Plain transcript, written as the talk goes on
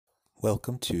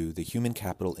Welcome to the Human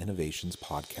Capital Innovations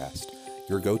Podcast,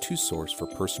 your go-to source for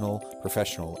personal,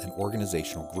 professional, and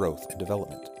organizational growth and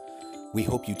development. We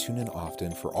hope you tune in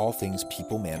often for all things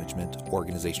people management,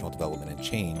 organizational development and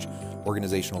change,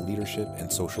 organizational leadership,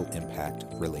 and social impact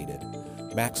related.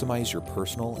 Maximize your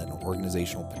personal and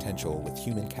organizational potential with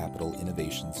Human Capital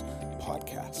Innovations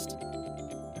Podcast.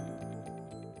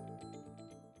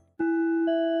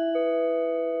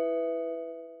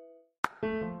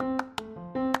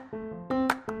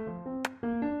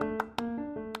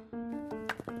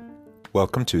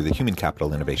 Welcome to the Human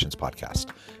Capital Innovations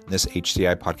Podcast. In this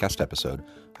HCI podcast episode,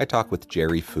 I talk with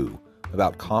Jerry Fu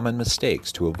about common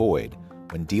mistakes to avoid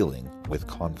when dealing with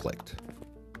conflict.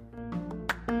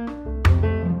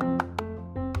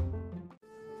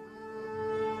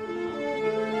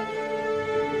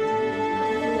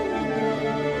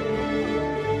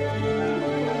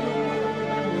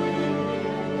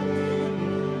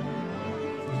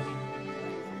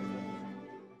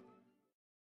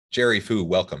 Jerry Fu,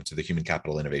 welcome to the Human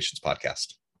Capital Innovations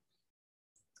Podcast.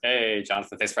 Hey,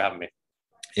 Jonathan, thanks for having me.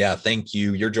 Yeah, thank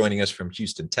you. You're joining us from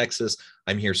Houston, Texas.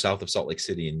 I'm here south of Salt Lake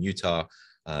City in Utah.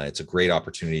 It's a great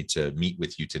opportunity to meet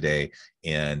with you today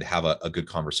and have a good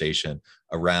conversation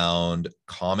around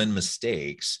common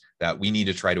mistakes that we need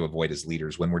to try to avoid as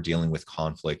leaders when we're dealing with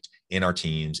conflict in our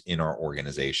teams, in our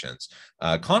organizations.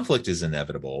 Conflict is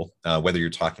inevitable, whether you're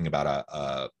talking about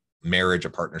a marriage, a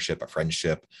partnership, a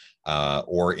friendship,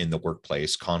 or in the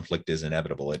workplace. Conflict is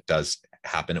inevitable. It does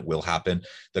happen. It will happen.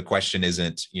 The question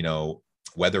isn't,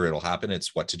 whether it'll happen,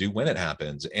 it's what to do when it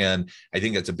happens. And I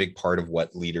think that's a big part of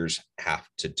what leaders have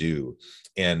to do.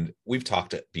 And we've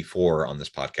talked before on this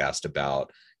podcast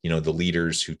about, the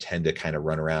leaders who tend to kind of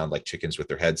run around like chickens with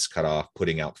their heads cut off,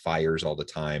 putting out fires all the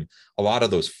time. A lot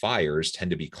of those fires tend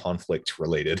to be conflict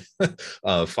related,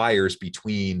 fires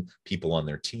between people on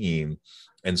their team.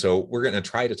 And so we're going to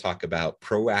try to talk about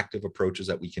proactive approaches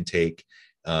that we can take,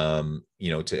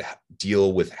 to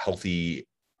deal with healthy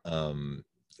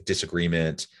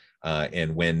disagreement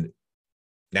and when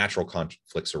natural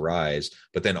conflicts arise,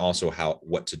 but then also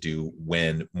what to do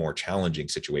when more challenging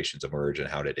situations emerge and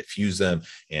how to diffuse them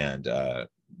and,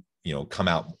 come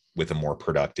out with a more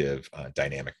productive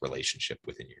dynamic relationship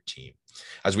within your team.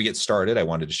 As we get started, I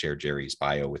wanted to share Jerry's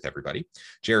bio with everybody.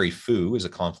 Jerry Fu is a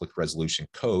conflict resolution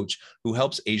coach who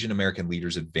helps Asian American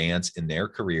leaders advance in their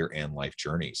career and life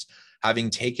journeys.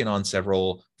 Having taken on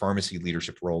several pharmacy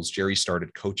leadership roles, Jerry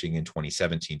started coaching in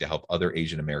 2017 to help other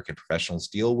Asian American professionals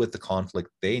deal with the conflict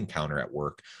they encounter at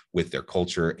work with their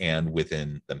culture and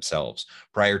within themselves.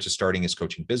 Prior to starting his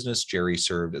coaching business, Jerry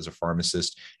served as a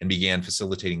pharmacist and began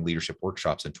facilitating leadership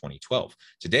workshops in 2012.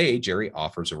 Today, Jerry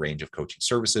offers a range of coaching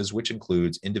services, which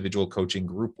includes individual coaching,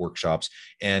 group workshops,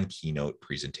 and keynote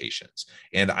presentations.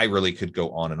 And I really could go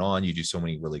on and on. You do so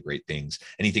many really great things.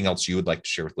 Anything else you would like to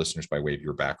share with listeners by way of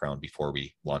your background before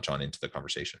we launch on into the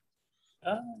conversation?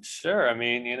 Sure. I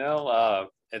mean,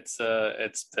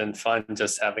 it's been fun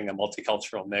just having a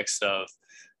multicultural mix of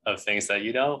things that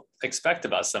you don't expect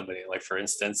about somebody. Like, for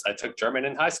instance, I took German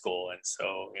in high school. And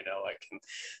so, I can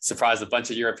surprise a bunch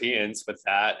of Europeans with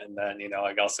that. And then,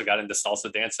 I also got into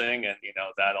salsa dancing. And,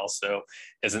 that also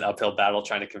is an uphill battle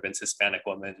trying to convince Hispanic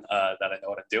women that I know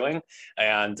what I'm doing.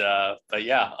 And,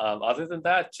 other than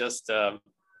that, just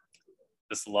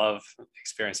love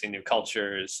experiencing new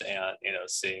cultures and,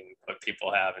 seeing what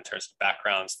people have in terms of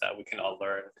backgrounds that we can all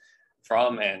learn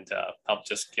from and help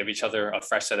just give each other a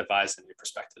fresh set of eyes and new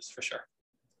perspectives for sure.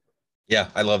 Yeah,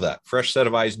 I love that. Fresh set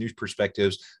of eyes, new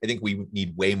perspectives. I think we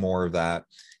need way more of that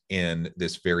in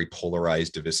this very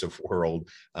polarized, divisive world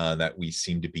that we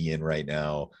seem to be in right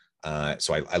now.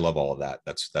 So I love all of that.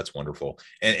 That's wonderful.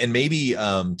 And maybe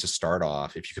to start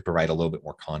off, if you could provide a little bit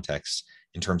more context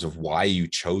in terms of why you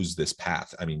chose this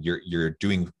path. I mean, you're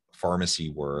doing pharmacy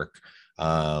work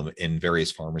in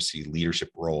various pharmacy leadership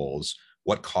roles.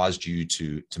 What caused you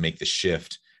to make the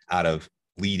shift out of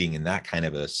leading in that kind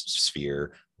of a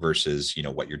sphere versus,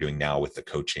 what you're doing now with the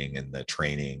coaching and the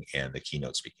training and the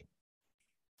keynote speaking?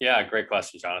 Yeah, great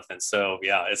question, Jonathan. So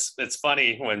yeah, it's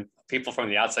funny when people from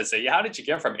the outside say, "Yeah, how did you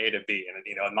get from A to B?" And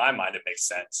in my mind, it makes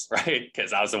sense, right?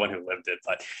 Because I was the one who lived it.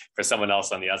 But for someone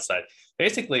else on the outside,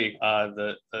 basically,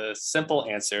 the simple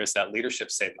answer is that leadership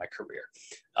saved my career.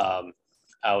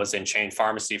 I was in chain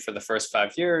pharmacy for the first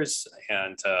 5 years,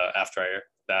 and after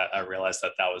I realized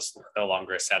that was no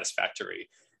longer a satisfactory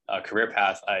career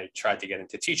path. I tried to get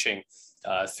into teaching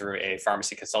through a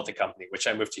pharmacy consulting company, which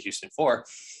I moved to Houston for.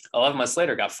 11 months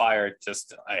later, got fired.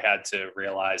 I had to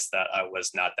realize that I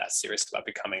was not that serious about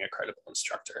becoming a credible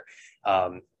instructor.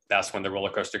 That's when the roller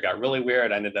coaster got really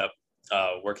weird. I ended up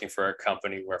working for a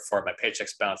company where 4 of my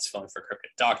paychecks bounced, filling for crooked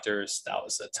doctors. That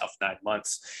was a tough 9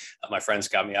 months. My friends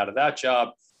got me out of that job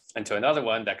into another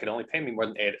one that could only pay me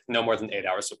no more than 8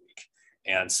 hours a week.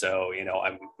 And so,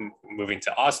 I'm moving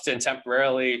to Austin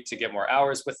temporarily to get more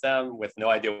hours with them with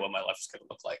no idea what my life is going to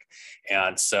look like.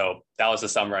 And so that was the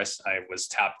summer I was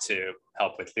tapped to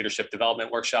help with leadership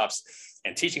development workshops,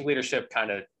 and teaching leadership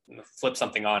kind of flipped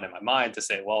something on in my mind to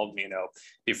say, well,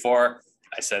 before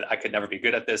I said I could never be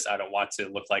good at this. I don't want to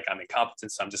look like I'm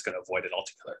incompetent, so I'm just going to avoid it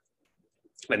altogether.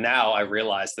 But now I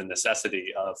realize the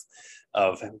necessity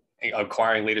of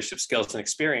acquiring leadership skills and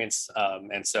experience.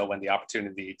 And so when the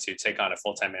opportunity to take on a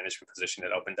full-time management position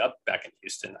had opened up back in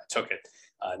Houston, I took it,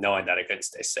 knowing that I couldn't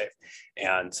stay safe.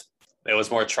 And it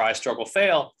was more try, struggle,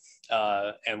 fail.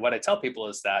 And what I tell people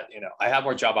is that, I have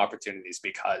more job opportunities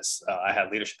because I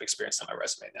had leadership experience on my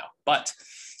resume now. But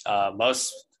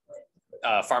most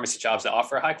pharmacy jobs that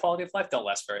offer a high quality of life don't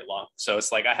last very long. So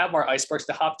it's like I have more icebergs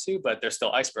to hop to, but they're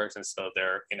still icebergs, and so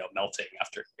they're melting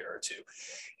after a year or two.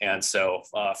 And so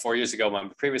 4 years ago, when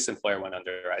my previous employer went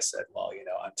under, I said, well,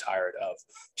 I'm tired of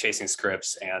chasing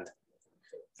scripts and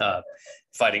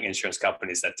fighting insurance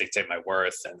companies that dictate my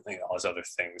worth and all those other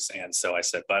things. And so I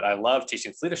said, but I love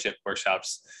teaching leadership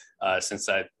workshops since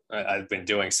I've been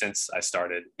doing since I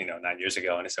started 9 years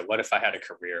ago. And I said, what if I had a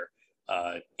career?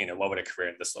 What would a career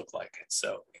in this look like? And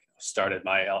so started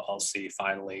my LLC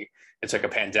finally. It took a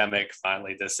pandemic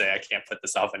finally to say I can't put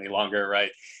this off any longer,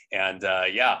 right? And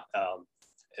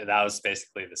that was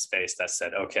basically the space that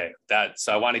said, okay,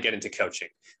 so I want to get into coaching.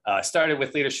 Started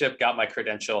with leadership, got my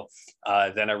credential.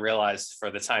 Then I realized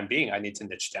for the time being, I need to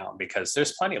niche down because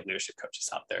there's plenty of leadership coaches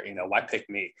out there. Why pick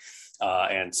me?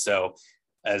 And so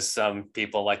as some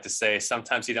people like to say,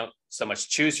 sometimes you don't so much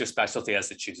choose your specialty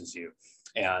as it chooses you.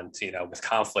 And, with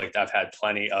conflict, I've had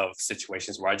plenty of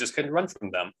situations where I just couldn't run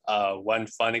from them. One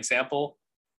fun example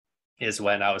is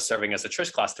when I was serving as a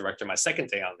Trish class director, my second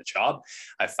day on the job,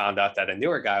 I found out that a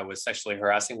newer guy was sexually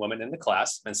harassing women in the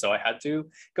class. And so I had to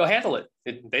go handle it.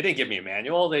 They didn't give me a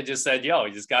manual. They just said, yo,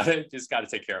 you just gotta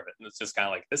take care of it. And it's just kind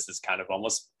of like, this is kind of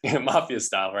almost mafia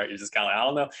style, right? You're just kind of like, I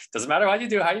don't know. Doesn't matter how you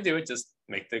do it, just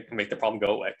make the problem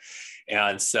go away.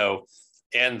 And so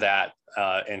in that,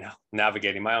 in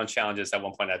navigating my own challenges, at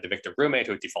one point I had to evict a roommate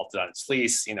who defaulted on his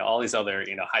lease, all these other,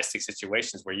 high stakes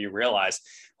situations where you realize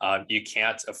you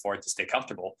can't afford to stay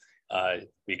comfortable and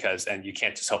you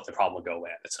can't just hope the problem will go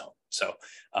away on its own. So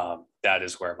that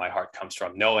is where my heart comes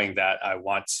from, knowing that I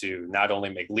want to not only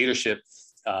make leadership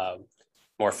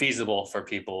more feasible for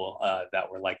people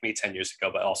that were like me 10 years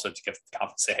ago, but also to give the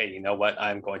confidence, say, hey, you know what,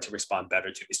 I'm going to respond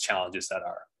better to these challenges that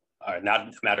are not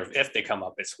a matter of if they come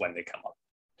up, it's when they come up.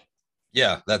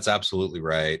 Yeah, that's absolutely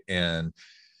right. And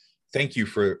thank you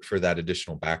for that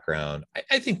additional background.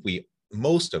 I think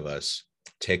most of us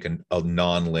take a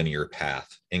non-linear path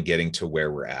in getting to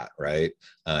where we're at, right?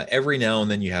 Every now and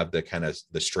then you have the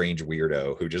strange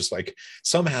weirdo who just like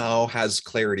somehow has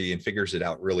clarity and figures it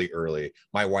out really early.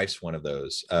 My wife's one of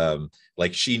those.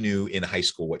 Like she knew in high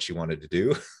school what she wanted to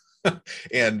do.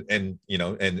 and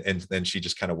then she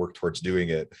just kind of worked towards doing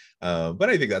it. But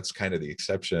I think that's kind of the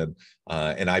exception.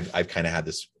 And I've kind of had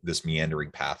this meandering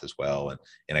path as well.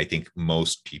 And I think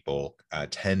most people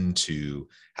tend to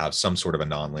have some sort of a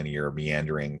nonlinear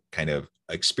meandering kind of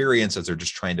experience as they're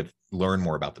just trying to learn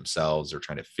more about themselves. They're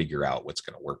trying to figure out what's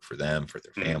going to work for them, for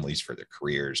their families, for their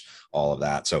careers, all of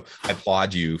that. So I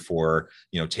applaud you for,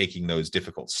 taking those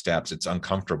difficult steps. It's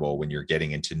uncomfortable when you're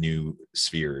getting into new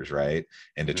spheres, right?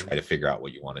 And to try to figure out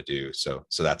what you want to do. So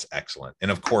that's excellent. And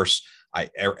of course,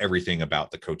 everything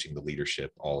about the coaching, the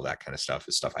leadership, all of that kind of stuff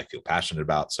is stuff I feel passionate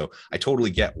about. So I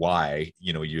totally get why,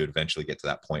 you eventually get to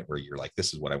that point where you're like,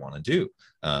 this is what I want to do.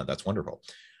 That's wonderful.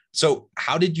 So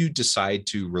how did you decide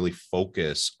to really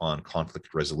focus on conflict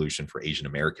resolution for Asian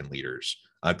American leaders?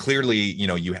 Clearly,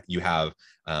 you have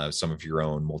some of your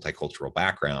own multicultural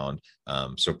background.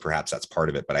 So perhaps that's part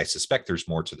of it, but I suspect there's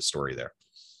more to the story there.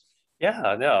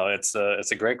 Yeah, no, it's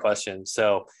a great question.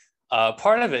 So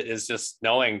part of it is just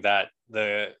knowing that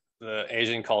the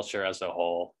Asian culture as a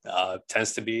whole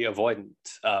tends to be avoidant,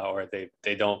 or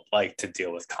they don't like to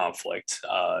deal with conflict,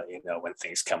 when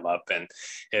things come up. And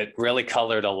it really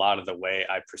colored a lot of the way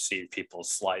I perceive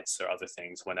people's slights or other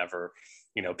things whenever,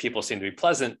 people seem to be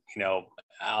pleasant,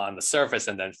 on the surface,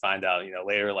 and then find out,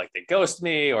 later, like they ghost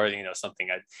me or, something.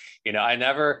 I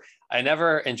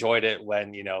never enjoyed it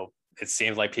when, it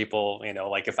seems like people,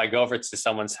 like if I go over to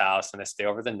someone's house and I stay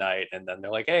over the night and then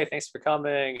they're like, hey, thanks for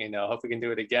coming, hope we can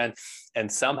do it again.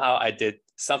 And somehow I did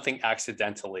something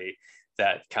accidentally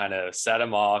that kind of set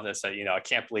him off. That said, I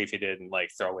can't believe he didn't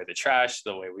like throw away the trash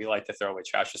the way we like to throw away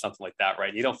trash or something like that,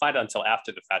 right? You don't find it until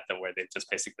after the fact that where they've just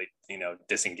basically,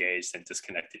 disengaged and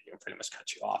disconnected you and pretty much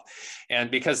cut you off. And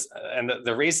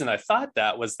the reason I thought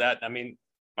that was that, I mean,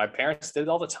 my parents did it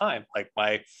all the time. Like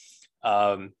I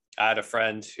had a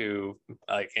friend who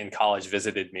like in college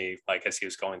visited me, like as he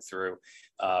was going through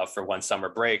for one summer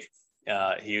break.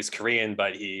 He was Korean,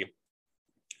 but he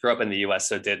grew up in the US,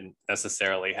 so didn't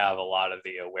necessarily have a lot of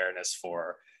the awareness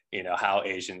for, how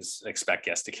Asians expect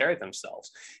guests to carry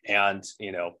themselves. And,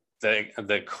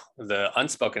 the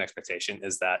unspoken expectation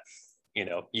is that,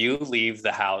 you leave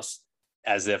the house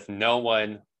as if no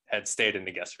one had stayed in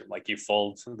the guest room. Like you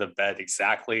fold the bed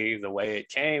exactly the way it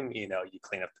came, you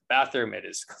clean up the bathroom, it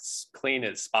is clean,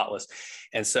 it's spotless.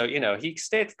 And so, he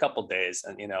stayed a couple days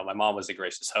and, my mom was a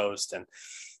gracious host. And,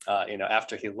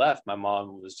 after he left, my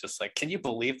mom was just like, can you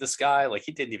believe this guy? Like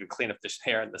he didn't even clean up the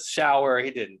hair in the shower. He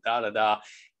didn't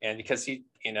And because he,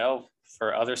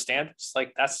 for other standards,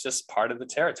 like that's just part of the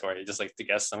territory. You just like to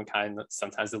guess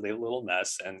sometimes they leave a little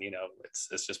mess and,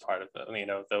 it's just part of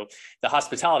the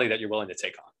hospitality that you're willing to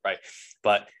take on. Right.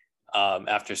 But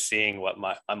after seeing what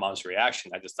my mom's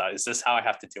reaction, I just thought, is this how I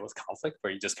have to deal with conflict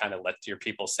where you just kind of let your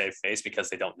people save face because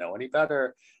they don't know any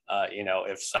better?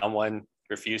 If someone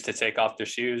refused to take off their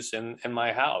shoes in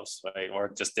my house, right?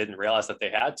 Or just didn't realize that they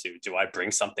had to, do I bring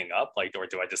something up? Like, or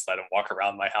do I just let them walk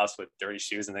around my house with dirty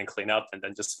shoes and then clean up and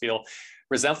then just feel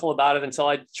resentful about it until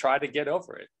I try to get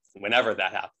over it, whenever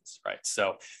that happens, right?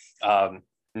 So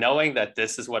knowing that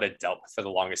this is what I dealt with for the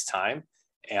longest time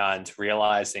and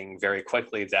realizing very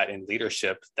quickly that in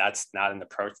leadership, that's not an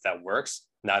approach that works,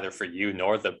 neither for you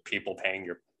nor the people paying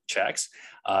your checks,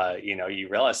 you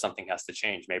realize something has to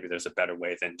change. Maybe there's a better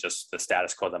way than just the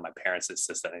status quo that my parents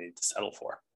insist that I need to settle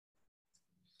for.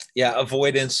 Yeah,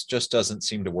 avoidance just doesn't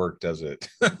seem to work, does it?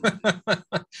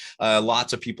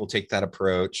 Lots of people take that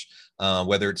approach,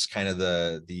 whether it's kind of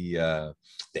the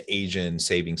Asian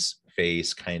savings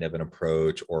face kind of an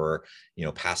approach, or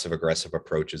passive aggressive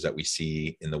approaches that we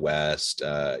see in the West.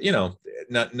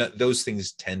 Not those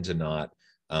things tend to not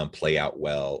play out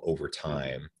well over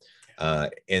time.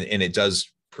 And it does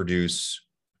produce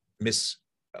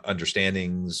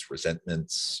misunderstandings,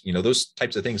 resentments, those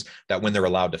types of things that when they're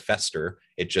allowed to fester,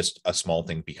 it just a small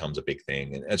thing becomes a big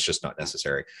thing. And it's just not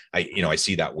necessary. I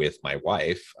see that with my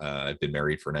wife. I've been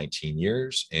married for 19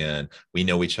 years and we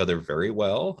know each other very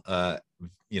well.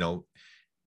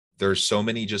 There's so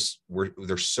many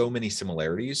there's so many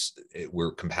similarities.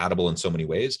 We're compatible in so many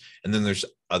ways. And then there's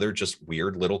other just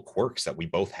weird little quirks that we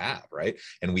both have, right?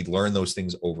 And we learn those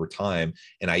things over time.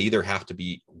 And I either have to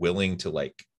be willing to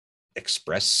like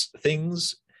express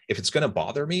things. If it's going to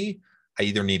bother me, I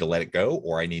either need to let it go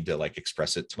or I need to like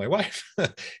express it to my wife.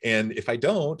 And if I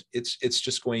don't, it's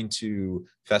just going to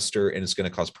fester and it's going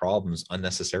to cause problems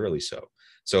unnecessarily.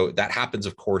 So that happens,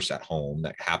 of course, at home.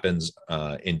 That happens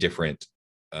in different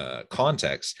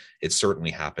context. It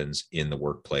certainly happens in the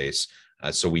workplace.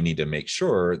 So we need to make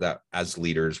sure that as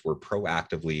leaders, we're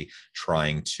proactively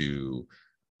trying to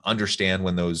understand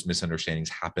when those misunderstandings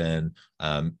happen,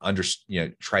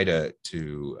 try to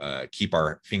keep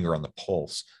our finger on the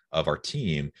pulse of our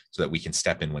team so that we can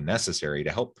step in when necessary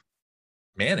to help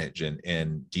manage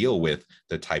and deal with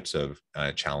the types of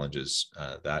challenges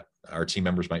that our team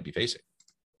members might be facing.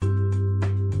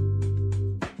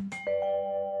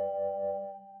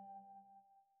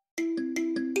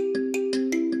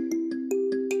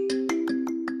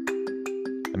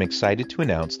 I'm excited to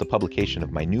announce the publication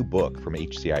of my new book from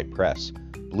HCI Press,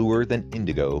 Bluer Than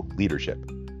Indigo Leadership: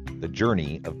 The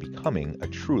Journey of Becoming a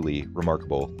Truly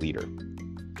Remarkable Leader.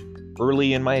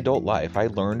 Early in my adult life, I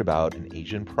learned about an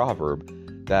Asian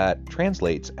proverb that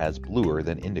translates as bluer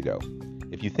than indigo.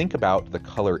 If you think about the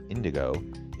color indigo,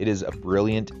 it is a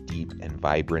brilliant, deep, and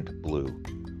vibrant blue,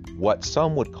 what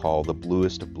some would call the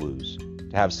bluest of blues.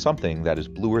 To have something that is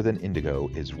bluer than indigo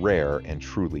is rare and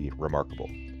truly remarkable.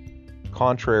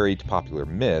 Contrary to popular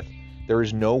myth, there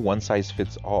is no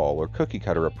one-size-fits-all or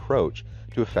cookie-cutter approach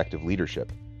to effective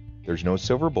leadership. There's no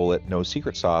silver bullet, no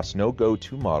secret sauce, no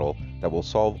go-to model that will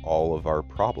solve all of our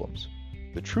problems.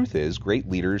 The truth is, great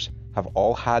leaders have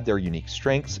all had their unique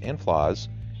strengths and flaws,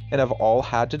 and have all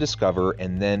had to discover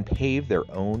and then pave their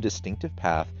own distinctive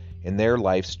path in their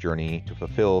life's journey to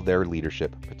fulfill their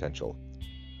leadership potential.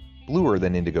 Bluer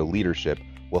Than Indigo Leadership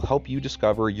will help you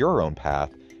discover your own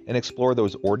path and explore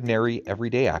those ordinary,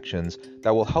 everyday actions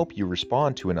that will help you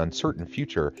respond to an uncertain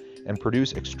future and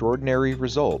produce extraordinary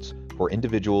results for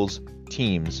individuals,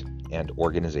 teams, and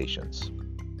organizations.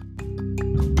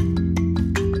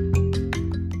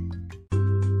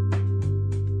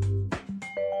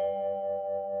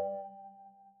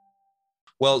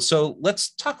 Well, so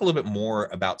let's talk a little bit more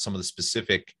about some of the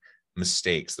specific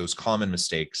mistakes, those common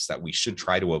mistakes that we should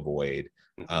try to avoid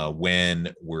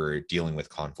when we're dealing with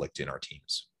conflict in our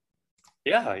teams.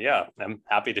 Yeah. I'm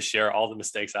happy to share all the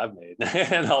mistakes I've made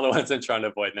and all the ones I'm trying to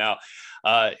avoid now.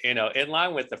 In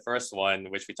line with the first one,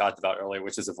 which we talked about earlier,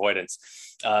 which is avoidance.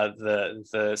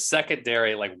 The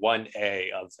secondary, like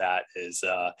 1A of that is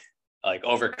like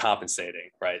overcompensating,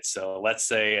 right? So let's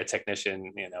say a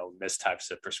technician,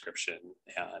 mistypes a prescription,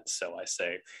 and so I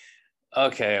say,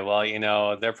 okay,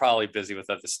 well, they're probably busy with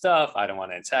other stuff. I don't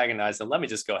want to antagonize them. Let me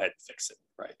just go ahead and fix it,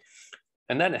 right?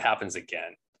 And then it happens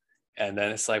again. And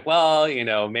then it's like, well,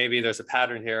 maybe there's a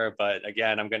pattern here, but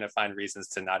again, I'm going to find reasons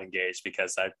to not engage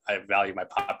because I value my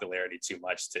popularity too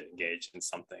much to engage in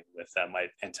something with that might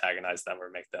antagonize them or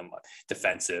make them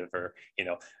defensive or,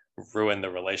 ruin the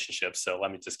relationship. So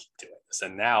let me just keep doing this.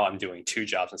 And now I'm doing 2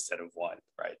 jobs instead of 1,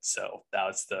 right? So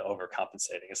that's the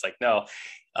overcompensating. It's like, no,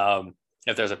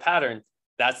 if there's a pattern,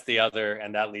 that's the other,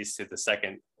 and that leads to the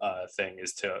second thing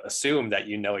is to assume that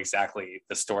you know exactly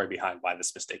the story behind why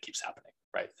this mistake keeps happening,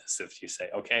 right? So if you say,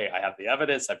 okay, I have the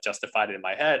evidence, I've justified it in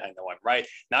my head, I know I'm right,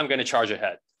 now I'm going to charge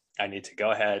ahead. I need to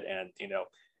go ahead and,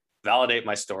 validate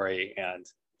my story and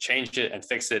change it and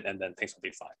fix it, and then things will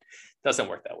be fine. Doesn't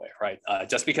work that way, right?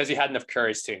 Just because you had enough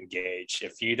courage to engage,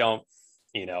 if you don't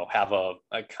have a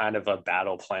kind of a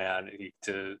battle plan,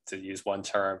 to use one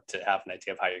term, to have an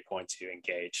idea of how you're going to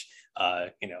engage,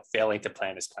 failing to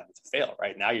plan is planning to fail,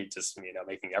 right? Now you're just,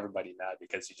 making everybody mad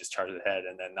because you just charged ahead,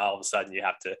 and then all of a sudden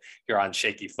you're on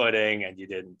shaky footing and you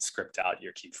didn't script out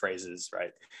your key phrases,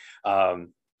 right?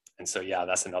 And so, yeah,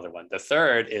 that's another one. The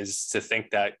third is to think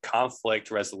that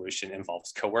conflict resolution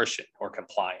involves coercion or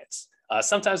compliance.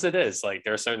 Sometimes it is. Like,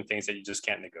 there are certain things that you just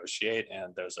can't negotiate,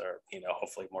 and those are,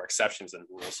 hopefully more exceptions than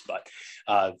rules. But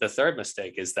the third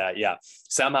mistake is that,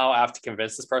 somehow I have to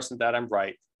convince this person that I'm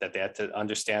right, that they have to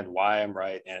understand why I'm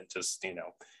right, and just,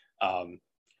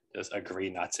 just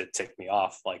agree not to tick me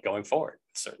off, like going forward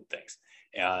with certain things.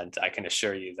 And I can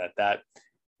assure you that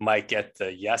might get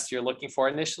the yes you're looking for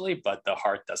initially, but the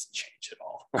heart doesn't change at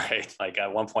all, right? Like,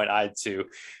 at one point I had to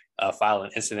file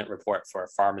an incident report for a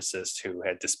pharmacist who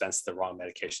had dispensed the wrong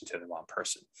medication to the wrong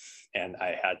person. And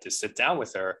I had to sit down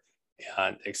with her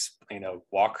and,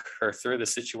 walk her through the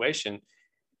situation,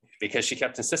 because she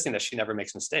kept insisting that she never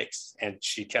makes mistakes. And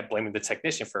she kept blaming the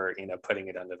technician for, putting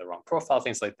it under the wrong profile,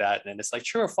 things like that. And it's like,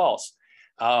 true or false?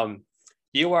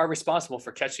 You are responsible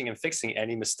for catching and fixing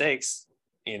any mistakes,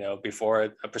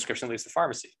 before a prescription leaves the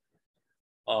pharmacy.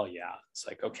 Oh yeah. It's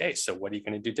like, okay, so what are you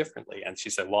going to do differently? And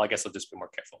she said, well, I guess I'll just be more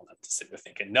careful. And I'm just sitting there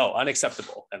thinking, no,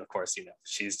 unacceptable. And of course, her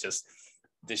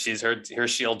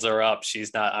shields are up.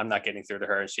 I'm not getting through to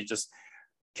her. And she just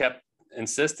kept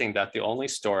insisting that the only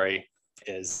story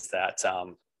is that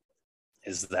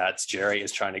Jerry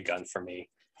is trying to gun for me.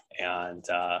 And,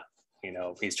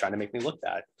 he's trying to make me look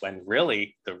bad, when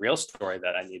really the real story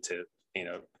that I need to,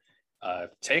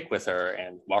 take with her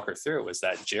and walk her through was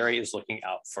that Jerry is looking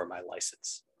out for my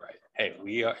license, right? Hey,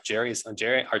 Jerry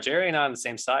and I on the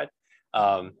same side?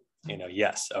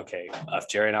 Yes. Okay. If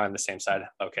Jerry and I are on the same side,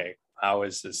 okay. How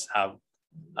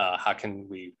can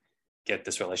we get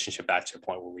this relationship back to a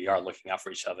point where we are looking out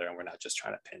for each other and we're not just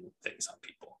trying to pin things on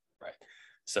people, right?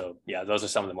 So yeah, those are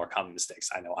some of the more common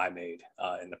mistakes I know I made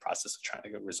in the process of trying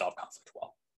to resolve conflict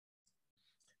well.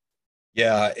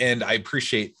 Yeah, and I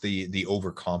appreciate the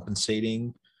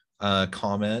overcompensating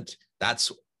comment.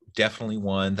 That's definitely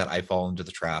one that I fall into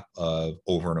the trap of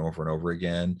over and over and over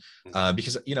again,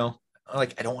 because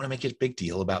like, I don't want to make a big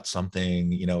deal about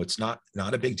something. It's not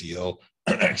a big deal.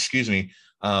 Excuse me.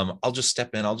 I'll just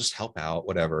step in. I'll just help out.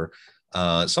 Whatever.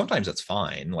 Sometimes that's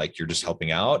fine. Like, you're just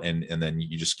helping out, and then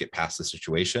you just get past the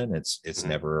situation. It's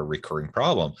never a recurring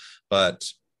problem. But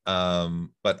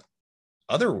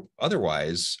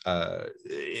otherwise,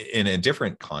 in a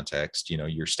different context,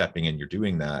 you're stepping in, you're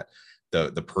doing that.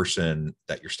 The person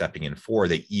that you're stepping in for,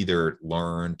 they either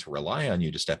learn to rely on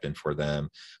you to step in for them,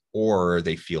 or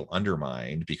they feel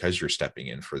undermined because you're stepping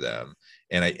in for them.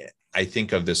 And I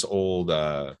think of this old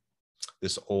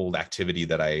activity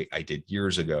that I did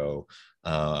years ago.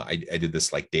 I did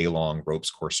this like day-long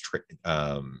ropes course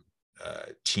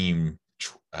team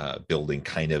building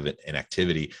kind of an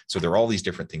activity. So there are all these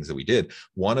different things that we did.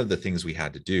 One of the things we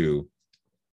had to do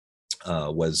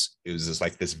was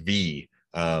this V.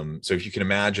 So if you can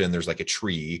imagine, there's like a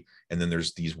tree, and then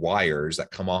there's these wires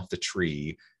that come off the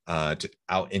tree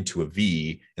out into a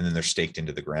V, and then they're staked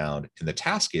into the ground. And the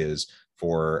task is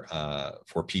for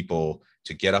people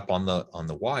to get up on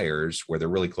the wires where they're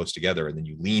really close together, and then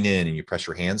you lean in and you press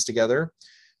your hands together,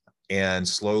 and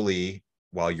slowly,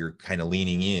 while you're kind of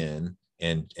leaning in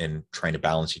and trying to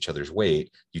balance each other's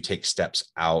weight, you take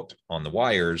steps out on the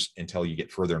wires until you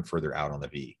get further and further out on the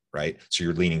V, right? So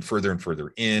you're leaning further and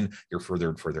further in, you're further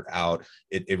and further out.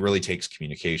 It really takes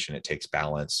communication. It takes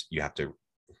balance. You have to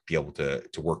be able to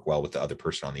work well with the other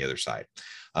person on the other side.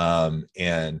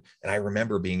 And I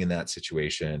remember being in that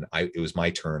situation. It was my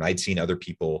turn. I'd seen other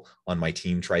people on my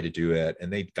team try to do it,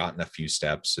 and they'd gotten a few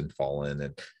steps and fallen.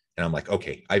 And I'm like,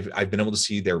 okay, I've been able to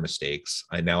see their mistakes.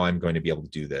 Now I'm going to be able to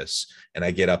do this. And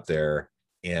I get up there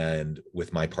and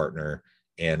with my partner,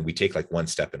 and we take like one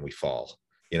step and we fall,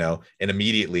 and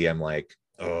immediately I'm like,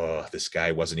 oh, this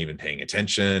guy wasn't even paying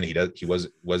attention. He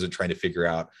wasn't trying to figure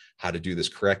out how to do this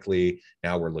correctly.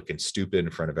 Now we're looking stupid in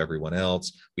front of everyone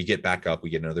else. We get back up, we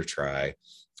get another try.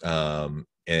 And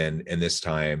this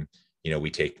time, we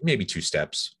take maybe 2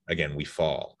 steps. Again, we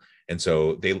fall. And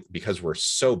so because we're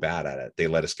so bad at it, they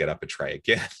let us get up and try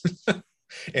again.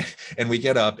 And we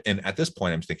get up, and at this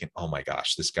point I'm thinking, oh my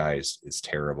gosh, this guy is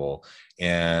terrible.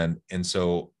 And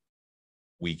so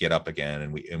we get up again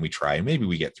and we try, and maybe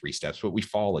we get 3 steps, but we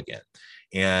fall again.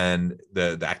 And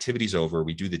the activity's over.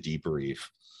 We do the debrief,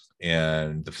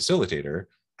 and the facilitator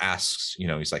asks,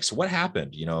 he's like, so what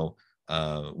happened,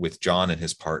 with John and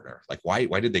his partner? Like, why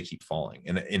did they keep falling?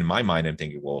 And in my mind, I'm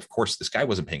thinking, well, of course, this guy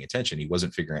wasn't paying attention. He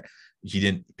wasn't figuring, he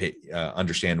didn't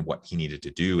understand what he needed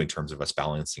to do in terms of us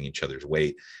balancing each other's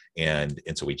weight. And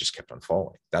so we just kept on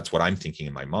falling. That's what I'm thinking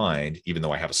in my mind, even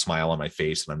though I have a smile on my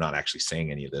face and I'm not actually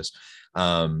saying any of this.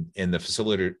 And the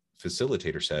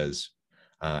facilitator says,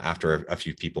 after a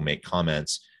few people make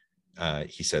comments,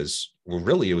 he says, well,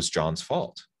 really, it was John's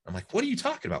fault. I'm like, what are you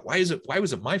talking about? Why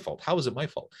was it my fault? How was it my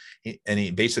fault? And he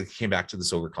basically came back to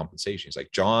this overcompensation. He's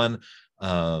like, John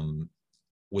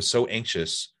was so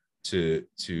anxious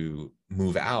to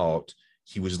move out.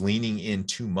 He was leaning in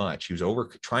too much. He was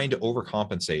trying to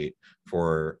overcompensate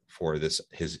for this,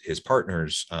 his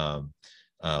partner's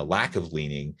lack of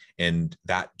leaning. And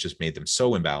that just made them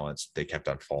so imbalanced. They kept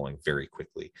on falling very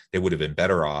quickly. They would have been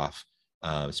better off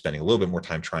spending a little bit more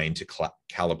time trying to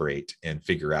calibrate and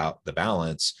figure out the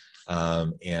balance.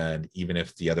 And even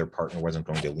if the other partner wasn't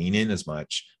going to lean in as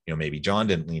much, maybe John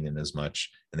didn't lean in as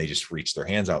much and they just reached their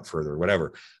hands out further or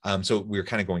whatever. So we were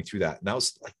kind of going through that. And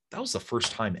that was the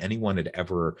first time anyone had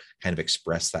ever kind of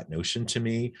expressed that notion to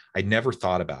me. I'd never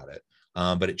thought about it,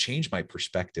 but it changed my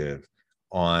perspective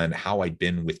on how I'd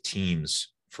been with teams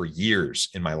for years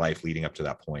in my life leading up to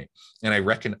that point. And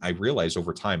I realized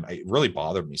over time, it really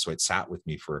bothered me. So it sat with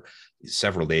me for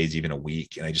several days, even a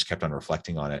week. And I just kept on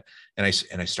reflecting on it. And I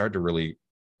started to really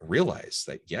realize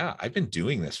that, yeah, I've been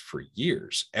doing this for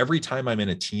years. Every time I'm in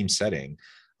a team setting,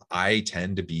 I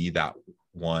tend to be that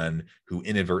one who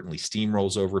inadvertently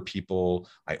steamrolls over people.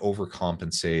 I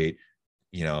overcompensate,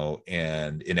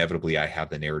 and inevitably I have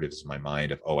the narratives in my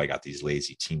mind of, oh, I got these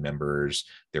lazy team members.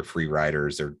 They're free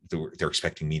riders. They're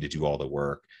expecting me to do all the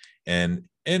work. And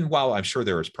while I'm sure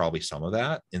there was probably some of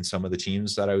that in some of the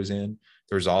teams that I was in,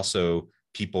 there's also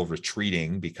people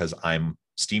retreating because I'm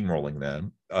steamrolling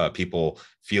them, people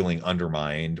feeling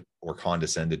undermined or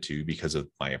condescended to because of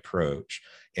my approach.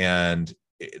 And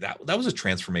that was a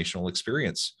transformational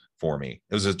experience for me.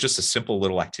 It was just a simple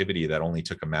little activity that only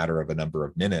took a matter of a number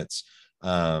of minutes.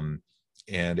 And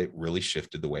it really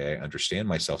shifted the way I understand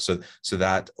myself. So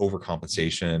that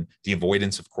overcompensation, the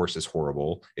avoidance, of course, is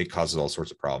horrible. It causes all sorts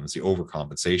of problems. The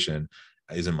overcompensation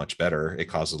isn't much better. It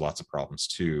causes lots of problems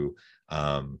too.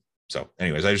 So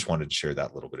anyways, I just wanted to share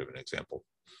that little bit of an example.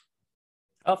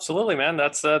 Absolutely, man.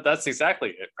 That's exactly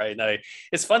it, right? And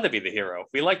it's fun to be the hero.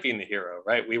 We like being the hero,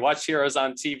 right? We watch heroes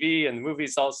on TV and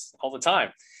movies all the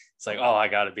time. It's like, oh, I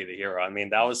got to be the hero. I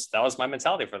mean, that was my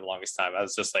mentality for the longest time. I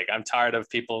was just like, I'm tired of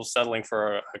people settling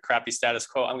for a crappy status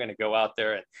quo. I'm going to go out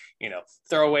there and,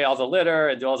 throw away all the litter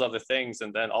and do all those other things.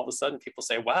 And then all of a sudden people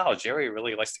say, wow, Jerry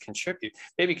really likes to contribute.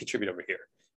 Maybe contribute over here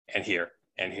and here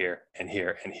and here and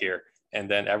here and here. And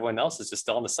then everyone else is just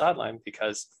still on the sideline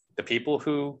because the people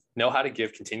who know how to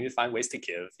give continue to find ways to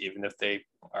give, even if they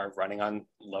are running on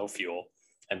low fuel.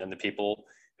 And then the people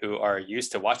who are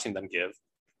used to watching them give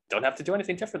don't have to do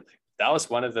anything differently. That was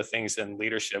one of the things in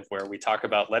leadership where we talk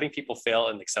about letting people fail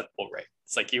at an acceptable rate.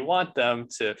 It's like you want them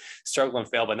to struggle and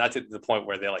fail, but not to the point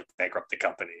where they like bankrupt the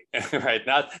company, right?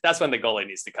 That's when the goalie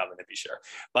needs to come in to be sure.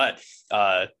 But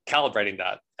calibrating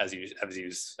that as you've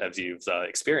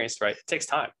experienced, right? It takes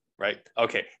time, right?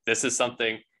 Okay, this is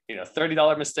something,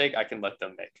 $30 mistake I can let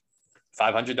them make.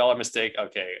 $500 mistake,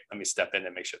 okay, let me step in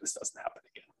and make sure this doesn't happen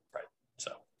again, right?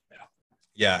 So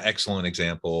yeah, excellent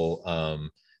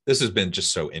example. This has been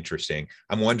just so interesting.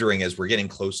 I'm wondering, as we're getting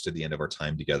close to the end of our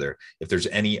time together, if there's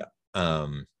any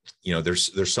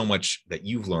there's so much that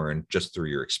you've learned just through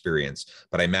your experience,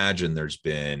 but I imagine there's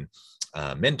been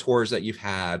mentors that you've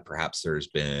had. Perhaps there's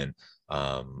been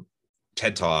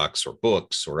TED Talks or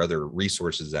books or other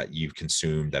resources that you've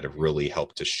consumed that have really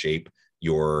helped to shape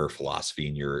your philosophy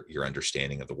and your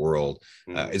understanding of the world.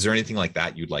 Is there anything like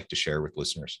that you'd like to share with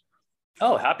listeners?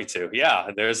 Oh, happy to.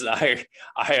 Yeah,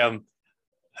 I am.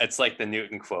 It's like the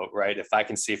Newton quote, right? If I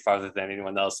can see farther than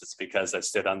anyone else, it's because I've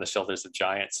stood on the shoulders of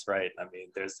giants, right? I mean,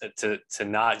 there's to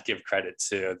not give credit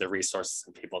to the resources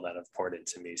and people that have poured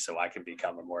into me so I can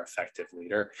become a more effective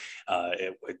leader.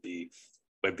 It would be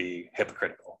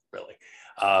hypocritical, really.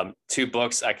 Two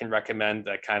books I can recommend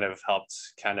that kind of helped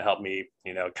me,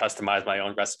 customize my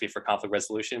own recipe for conflict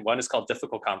resolution. One is called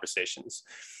Difficult Conversations.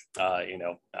 I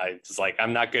was like,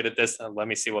 I'm not good at this. Let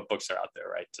me see what books are out there,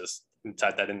 right? Just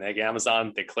type that in the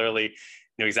Amazon. They clearly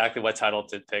knew exactly what title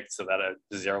to pick so that I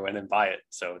zero in and buy it.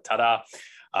 So ta-da.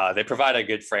 They provide a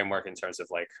good framework in terms of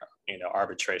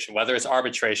arbitration, whether it's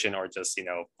arbitration or just,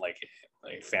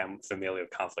 familial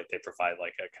conflict. They provide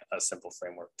like a simple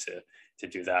framework to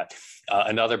do that.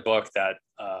 Another book that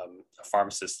a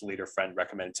pharmacist leader friend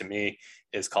recommended to me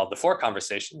is called The Four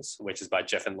Conversations, which is by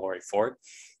Jeff and Lori Ford.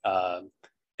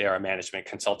 They are a management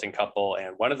consulting couple.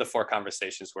 And one of the four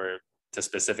conversations were to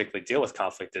specifically deal with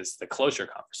conflict is the closure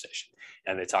conversation.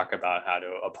 And they talk about how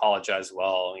to apologize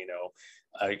well,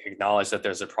 acknowledge that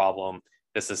there's a problem.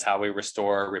 This is how we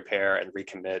restore, repair, and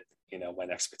recommit,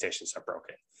 when expectations are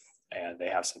broken. And they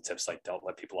have some tips like don't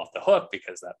let people off the hook,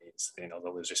 because that means, they'll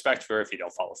lose respect for if you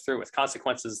don't follow through with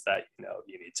consequences that,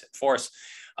 you need to enforce.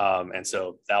 And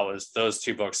so those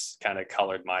two books kind of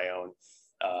colored my own,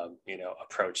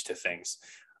 approach to things.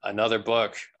 Another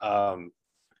book,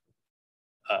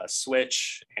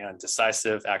 Switch and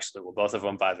Decisive, actually, both of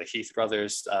them by the Heath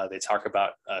brothers. They talk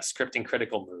about scripting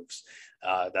critical moves.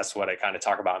 That's what I kind of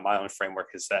talk about in my own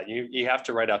framework, is that you have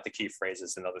to write out the key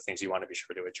phrases and other things you want to be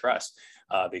sure to address.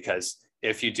 Because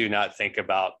if you do not think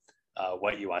about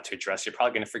what you want to address, you're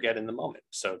probably going to forget in the moment.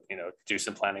 So, do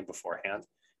some planning beforehand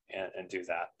and do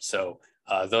that. So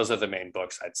those are the main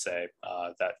books I'd say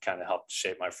that kind of helped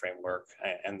shape my framework,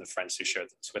 and the friends who shared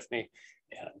this with me.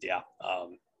 And yeah,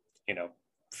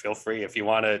 feel free, if you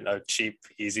want a cheap,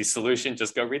 easy solution,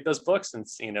 just go read those books and,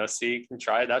 see, you can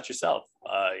try it out yourself.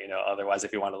 Otherwise,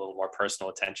 if you want a little more personal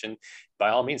attention, by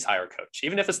all means, hire a coach.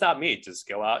 Even if it's not me, just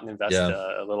go out and invest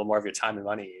a little more of your time and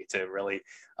money to really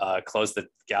close the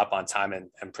gap on time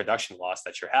and production loss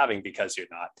that you're having because you're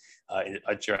not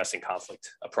addressing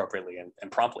conflict appropriately and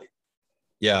promptly.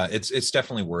 Yeah, it's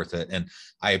definitely worth it. And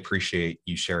I appreciate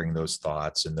you sharing those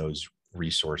thoughts and those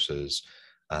resources.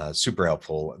 Super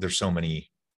helpful. There's so many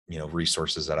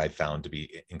resources that I've found to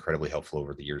be incredibly helpful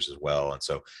over the years as well. And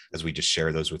so as we just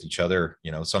share those with each other,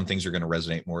 some things are going to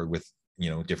resonate more with,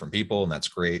 different people, and that's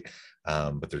great.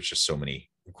 But there's just so many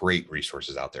great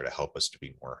resources out there to help us to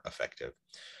be more effective.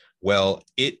 Well,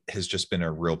 it has just been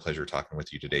a real pleasure talking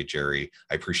with you today, Jerry.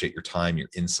 I appreciate your time, your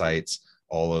insights,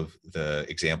 all of the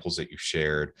examples that you've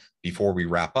shared. Before we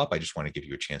wrap up, I just want to give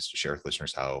you a chance to share with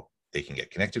listeners how they can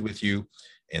get connected with you,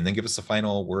 and then give us the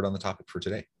final word on the topic for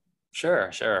today.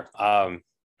 Sure.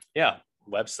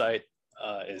 Website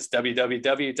is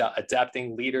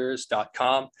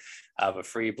www.adaptingleaders.com. I have a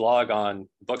free blog on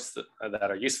books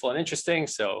that are useful and interesting.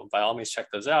 So by all means, check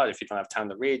those out. If you don't have time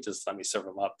to read, just let me serve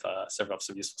up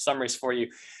some useful summaries for you.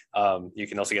 You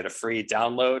can also get a free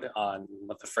download on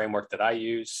the framework that I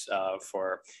use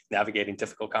for navigating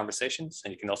difficult conversations.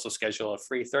 And you can also schedule a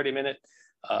free 30-minute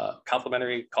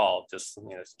complimentary call. Just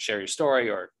share your story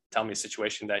or tell me a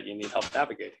situation that you need help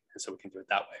navigating, and so we can do it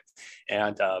that way.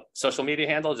 And social media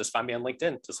handle, just find me on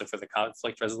LinkedIn. Just look for the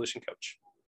Conflict Resolution Coach.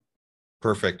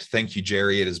 Perfect. Thank you,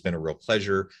 Jerry. It has been a real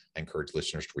pleasure. I encourage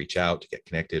listeners to reach out, to get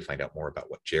connected, find out more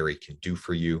about what Jerry can do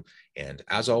for you. And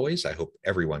as always, I hope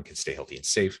everyone can stay healthy and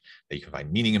safe, that you can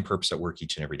find meaning and purpose at work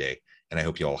each and every day. And I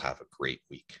hope you all have a great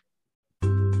week.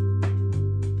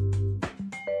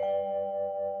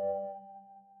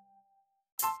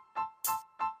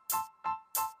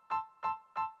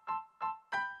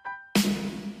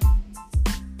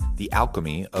 The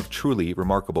alchemy of truly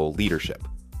remarkable leadership.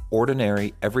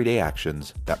 Ordinary, everyday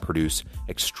actions that produce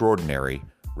extraordinary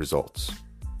results.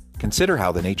 Consider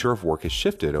how the nature of work has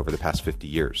shifted over the past 50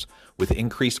 years. With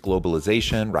increased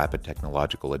globalization, rapid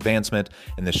technological advancement,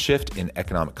 and the shift in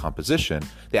economic composition,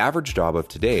 the average job of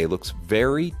today looks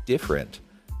very different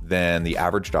than the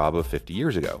average job of 50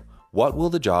 years ago. What will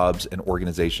the jobs and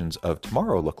organizations of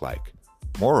tomorrow look like?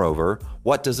 Moreover,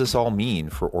 what does this all mean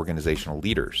for organizational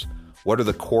leaders? What are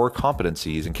the core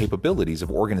competencies and capabilities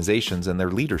of organizations and their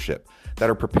leadership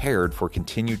that are prepared for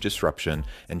continued disruption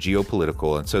and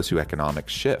geopolitical and socioeconomic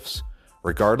shifts?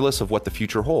 Regardless of what the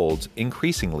future holds,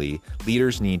 increasingly,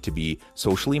 leaders need to be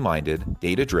socially minded,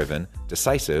 data-driven,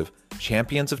 decisive,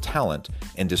 champions of talent,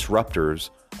 and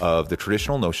disruptors of the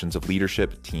traditional notions of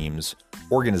leadership, teams,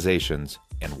 organizations,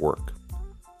 and work.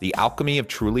 The alchemy of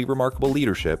truly remarkable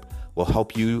leadership will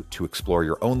help you to explore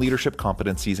your own leadership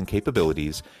competencies and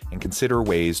capabilities and consider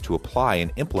ways to apply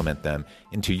and implement them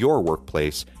into your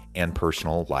workplace and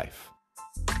personal life.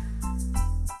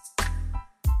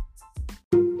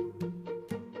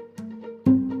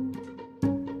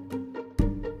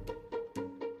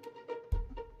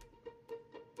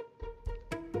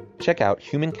 Check out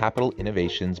Human Capital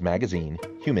Innovations magazine,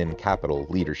 Human Capital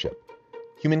Leadership.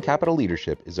 Human Capital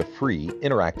Leadership is a free,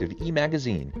 interactive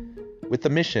e-magazine with the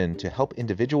mission to help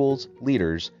individuals,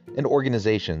 leaders, and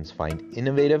organizations find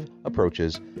innovative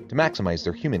approaches to maximize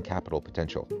their human capital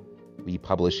potential. We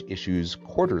publish issues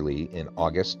quarterly in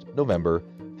August, November,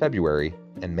 February,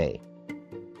 and May.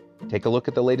 Take a look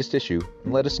at the latest issue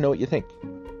and let us know what you think.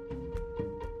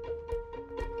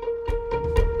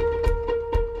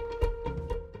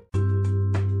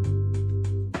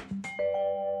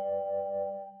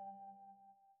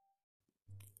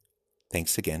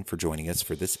 Thanks again for joining us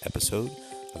for this episode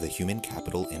of the Human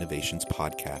Capital Innovations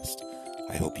Podcast.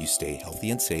 I hope you stay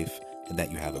healthy and safe and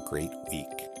that you have a great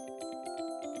week.